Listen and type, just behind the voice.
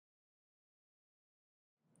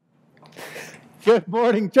Good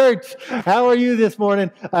morning, church. How are you this morning?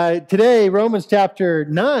 Today, Romans chapter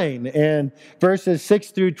 9 and verses 6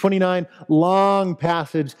 through 29, long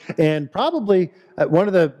passage, and probably one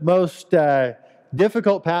of the most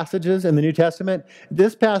difficult passages in the New Testament.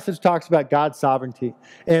 This passage talks about God's sovereignty.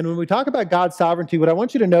 And when we talk about God's sovereignty, what I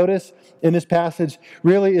want you to notice in this passage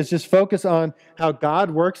really is just focus on how God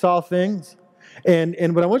works all things.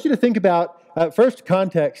 And what I want you to think about, first,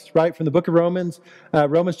 context, right? From the book of Romans,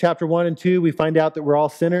 Romans chapter 1 and 2, we find out that we're all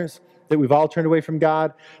sinners, that we've all turned away from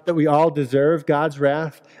God, that we all deserve God's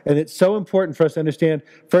wrath. And it's so important for us to understand,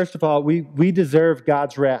 first of all, we deserve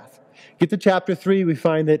God's wrath. Get to chapter 3, we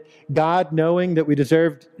find that God, knowing that we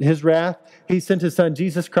deserved His wrath, He sent His Son,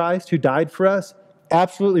 Jesus Christ, who died for us,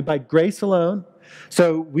 absolutely by grace alone.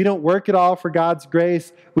 So we don't work at all for God's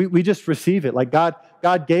grace. We just receive it. Like God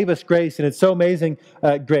gave us grace, and it's so amazing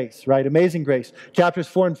grace, right? Amazing grace. Chapters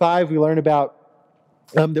 4 and 5, we learn about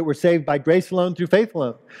that we're saved by grace alone through faith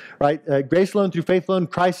alone, right? Grace alone through faith alone,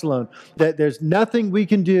 Christ alone. That there's nothing we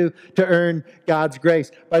can do to earn God's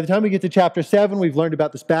grace. By the time we get to chapter 7, we've learned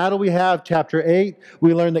about this battle we have. Chapter 8,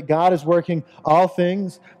 we learn that God is working all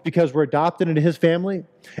things because we're adopted into His family.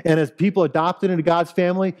 And as people adopted into God's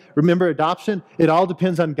family, remember adoption, it all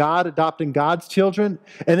depends on God adopting God's children.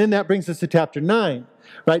 And then that brings us to chapter 9.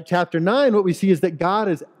 Right, chapter 9, what we see is that God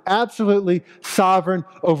is absolutely sovereign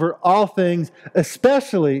over all things,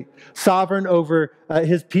 especially sovereign over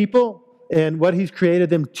His people and what He's created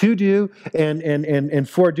them to do and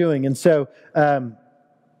for doing. And so,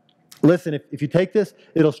 listen, if you take this,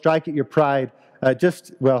 it'll strike at your pride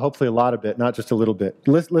hopefully a lot of it, not just a little bit.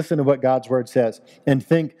 Listen to what God's Word says and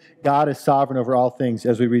think God is sovereign over all things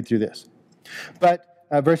as we read through this. But,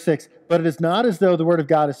 verse 6, but it is not as though the Word of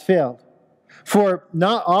God has failed. For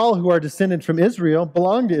not all who are descended from Israel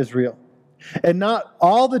belong to Israel, and not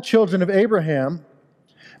all the children of Abraham,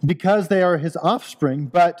 because they are his offspring,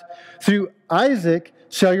 but through Isaac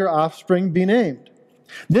shall your offspring be named.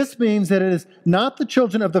 This means that it is not the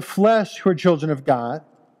children of the flesh who are children of God,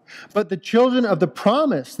 but the children of the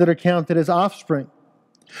promise that are counted as offspring.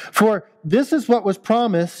 For this is what was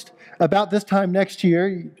promised: about this time next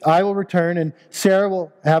year, I will return, and Sarah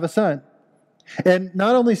will have a son. And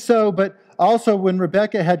not only so, but also when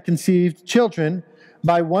Rebekah had conceived children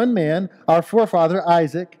by one man, our forefather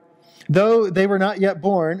Isaac, though they were not yet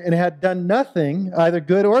born and had done nothing, either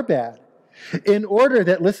good or bad, in order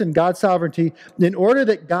that, listen, God's sovereignty, in order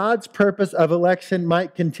that God's purpose of election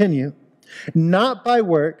might continue, not by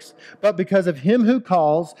works, but because of him who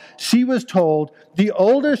calls, she was told, the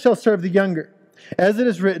older shall serve the younger. As it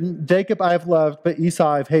is written, Jacob I have loved, but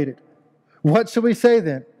Esau I have hated. What shall we say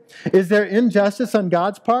then? Is there injustice on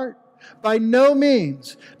God's part? By no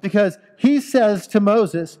means, because He says to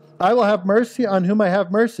Moses, I will have mercy on whom I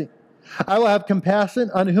have mercy. I will have compassion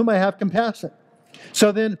on whom I have compassion.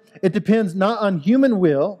 So then it depends not on human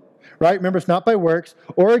will, right? Remember, it's not by works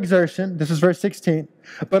or exertion. This is verse 16.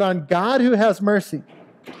 But on God who has mercy.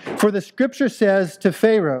 For the scripture says to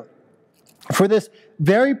Pharaoh, for this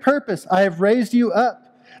very purpose I have raised you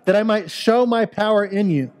up, that I might show my power in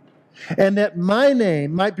you, and that my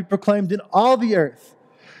name might be proclaimed in all the earth.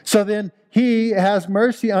 So then He has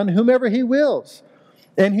mercy on whomever He wills,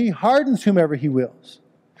 and He hardens whomever He wills.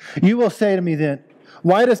 You will say to me then,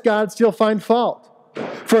 why does God still find fault?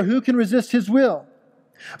 For who can resist His will?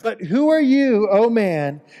 But who are you, O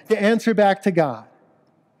man, to answer back to God?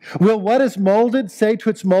 Will what is molded say to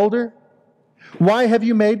its molder, why have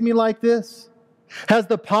you made me like this? Has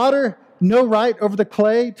the potter no right over the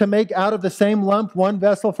clay to make out of the same lump one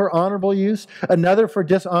vessel for honorable use, another for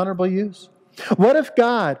dishonorable use? What if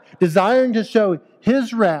God, desiring to show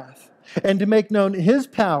His wrath and to make known His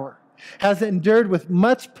power, has endured with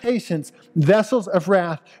much patience vessels of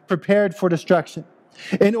wrath prepared for destruction,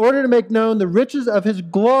 in order to make known the riches of His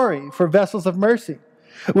glory for vessels of mercy,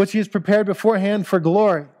 which He has prepared beforehand for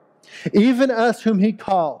glory, even us whom He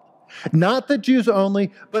called, not the Jews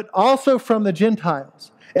only, but also from the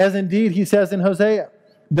Gentiles, as indeed He says in Hosea,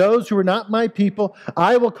 those who are not my people,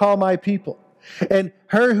 I will call my people. And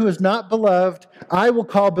her who is not beloved, I will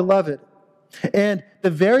call beloved. And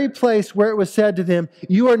the very place where it was said to them,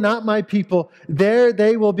 you are not my people, there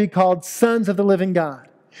they will be called sons of the living God.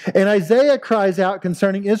 And Isaiah cries out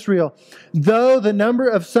concerning Israel, though the number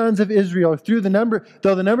of sons of Israel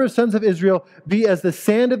be as the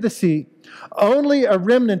sand of the sea, only a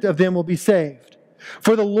remnant of them will be saved.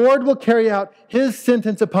 For the Lord will carry out His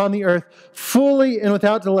sentence upon the earth fully and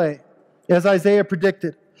without delay, as Isaiah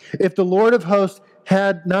predicted. If the Lord of hosts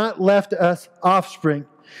had not left us offspring,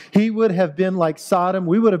 He would have been like Sodom.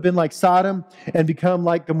 We would have been like Sodom and become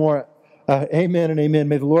like Gomorrah. Amen and amen.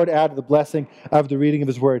 May the Lord add to the blessing of the reading of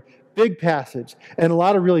His word. big passage and a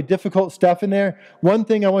lot of really difficult stuff in there. One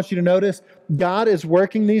thing I want you to notice, God is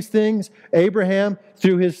working these things, Abraham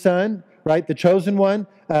through his son, right, the chosen one,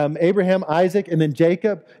 Abraham, Isaac, and then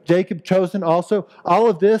Jacob chosen also. All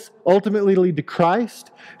of this ultimately lead to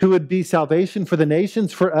Christ, who would be salvation for the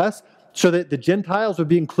nations, for us, so that the Gentiles would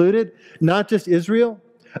be included, not just Israel.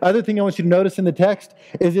 Other thing I want you to notice in the text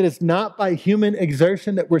is it is not by human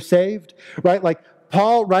exertion that we're saved, right? Like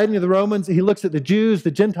Paul writing to the Romans, he looks at the Jews,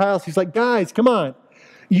 the Gentiles, he's like, guys, come on.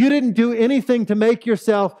 You didn't do anything to make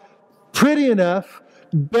yourself pretty enough,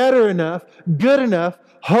 better enough, good enough,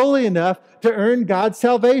 holy enough to earn God's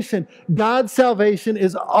salvation. God's salvation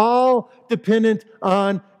is all dependent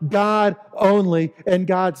on God only and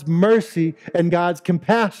God's mercy and God's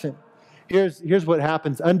compassion. Here's what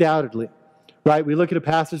happens undoubtedly, right? We look at a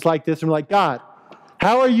passage like this and we're like, God,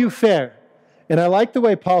 how are you fair? And I like the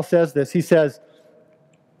way Paul says this. He says,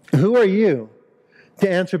 who are you to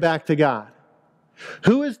answer back to God?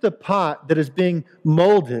 Who is the pot that is being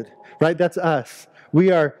molded, right? That's us. We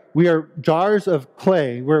are jars of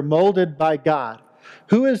clay. We're molded by God.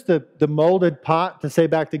 Who is the molded pot to say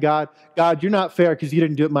back to God, God, you're not fair because you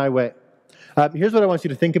didn't do it my way? Here's what I want you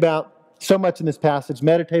to think about. So much in this passage.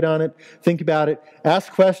 Meditate on it. Think about it.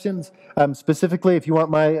 Ask questions. Specifically, if you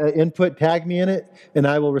want my input, tag me in it, and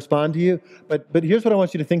I will respond to you. But here's what I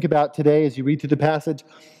want you to think about today as you read through the passage.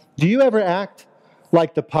 Do you ever act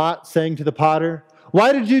like the pot saying to the potter,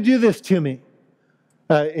 why did you do this to me?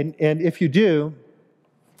 And if you do,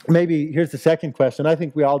 maybe here's the second question. I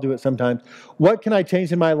think we all do it sometimes. What can I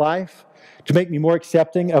change in my life to make me more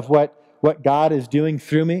accepting of what God is doing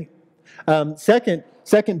through me?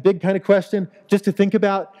 Second big kind of question, just to think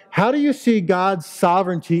about, how do you see God's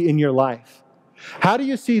sovereignty in your life? How do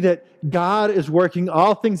you see that God is working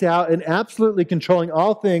all things out and absolutely controlling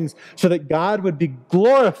all things so that God would be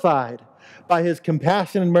glorified by his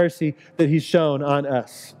compassion and mercy that he's shown on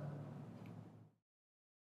us?